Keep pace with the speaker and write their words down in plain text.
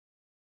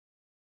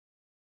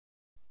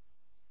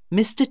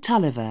Mr.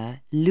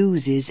 Tulliver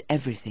loses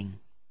everything.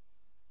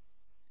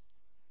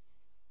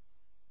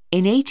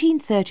 In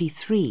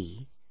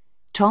 1833,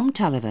 Tom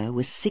Tulliver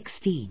was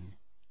 16.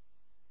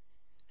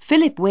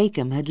 Philip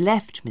Wakem had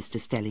left Mr.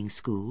 Stelling's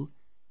school.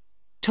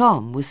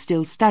 Tom was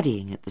still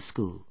studying at the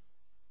school.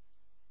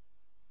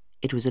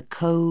 It was a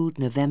cold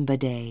November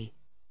day.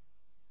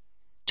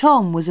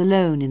 Tom was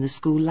alone in the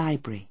school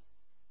library.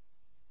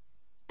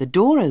 The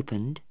door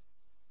opened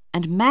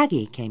and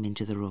Maggie came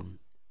into the room.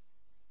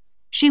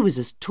 She was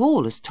as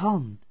tall as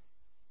Tom,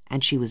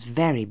 and she was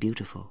very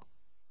beautiful.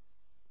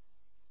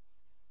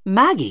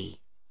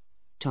 "Maggie,"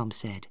 Tom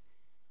said,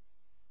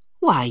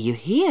 "why are you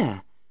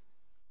here?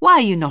 Why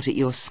are you not at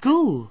your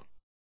school?"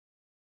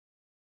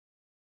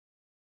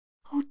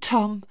 "Oh,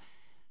 Tom,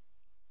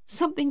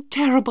 something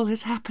terrible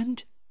has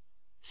happened,"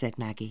 said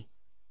Maggie.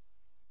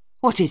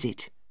 "What is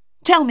it?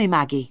 Tell me,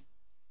 Maggie,"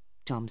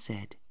 Tom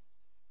said.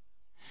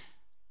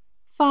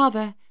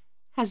 "Father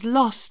has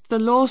lost the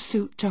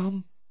lawsuit,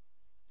 Tom,"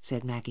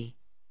 said Maggie.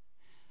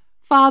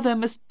 "Father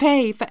must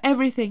pay for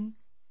everything.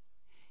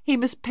 He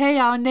must pay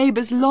our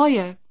neighbour's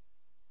lawyer,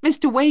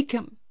 Mr.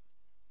 Wakem."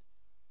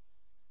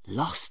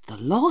 "Lost the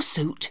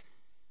lawsuit?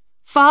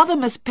 Father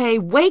must pay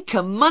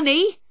Wakem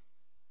money?"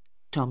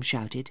 Tom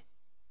shouted.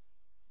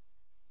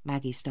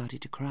 Maggie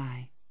started to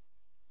cry.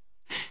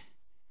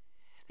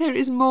 "There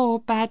is more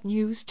bad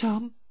news,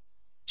 Tom,"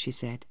 she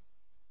said.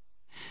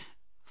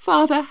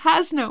 "Father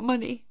has no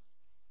money.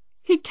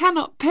 He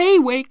cannot pay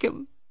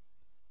Wakem.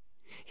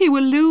 He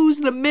will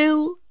lose the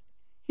mill,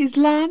 his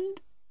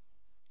land,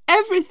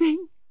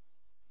 everything.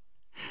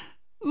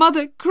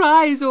 Mother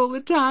cries all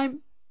the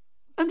time,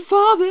 and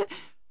Father—"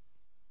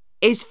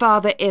 "Is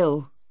Father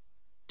ill?"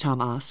 Tom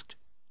asked.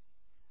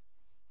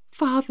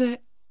 "Father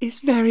is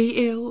very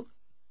ill,"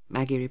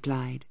 Maggie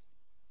replied.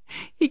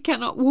 "He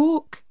cannot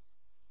walk.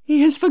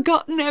 He has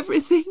forgotten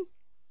everything.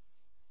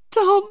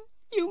 Tom,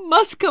 you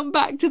must come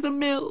back to the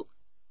mill."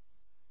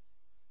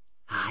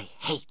 "I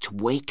hate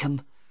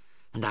Wakem,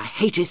 and I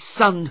hate his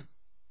son,"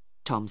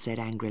 Tom said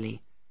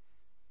angrily.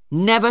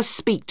 "Never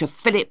speak to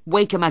Philip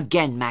Wakem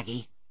again,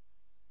 Maggie."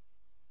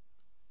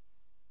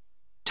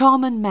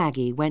 Tom and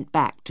Maggie went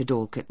back to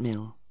Dorset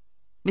Mill.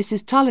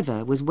 Mrs.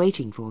 Tulliver was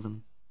waiting for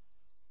them.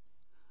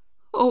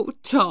 "Oh,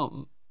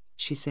 Tom,"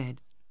 she said,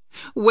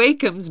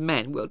 "Wakem's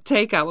men will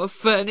take our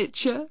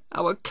furniture,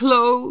 our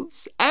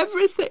clothes,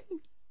 everything."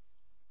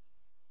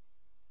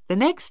 The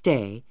next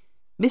day,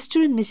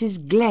 Mr. and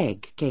Mrs.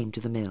 Glegg came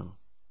to the mill.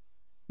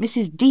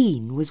 Mrs.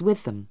 Dean was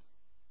with them.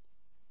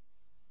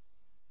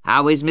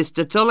 "How is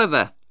Mr.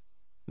 Tulliver?"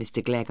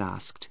 Mr. Glegg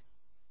asked.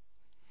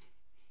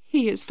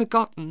 "He has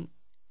forgotten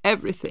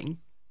everything,"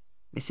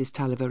 Mrs.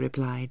 Tulliver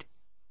replied.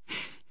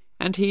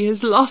 "And he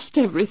has lost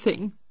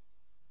everything.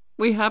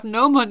 We have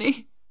no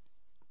money.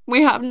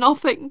 We have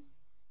nothing."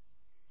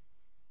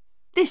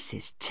 "This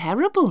is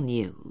terrible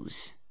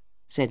news,"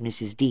 said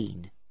Mrs.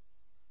 Dean.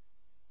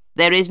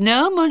 "There is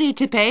no money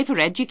to pay for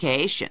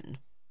education,"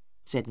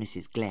 said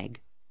Mrs.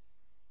 Glegg.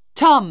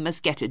 "Tom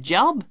must get a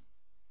job,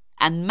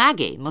 and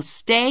Maggie must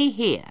stay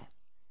here.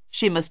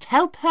 She must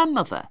help her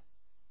mother."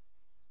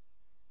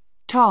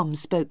 Tom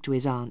spoke to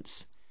his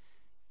aunts.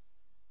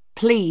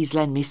 "Please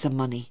lend me some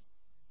money,"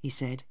 he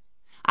said.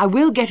 "I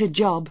will get a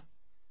job.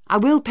 I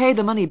will pay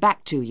the money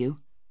back to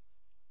you."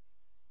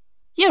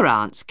 "Your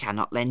aunts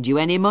cannot lend you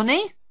any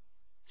money,"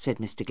 said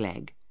Mr.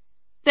 Glegg.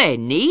 "They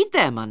need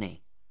their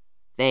money.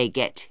 They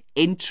get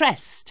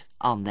interest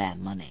on their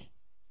money."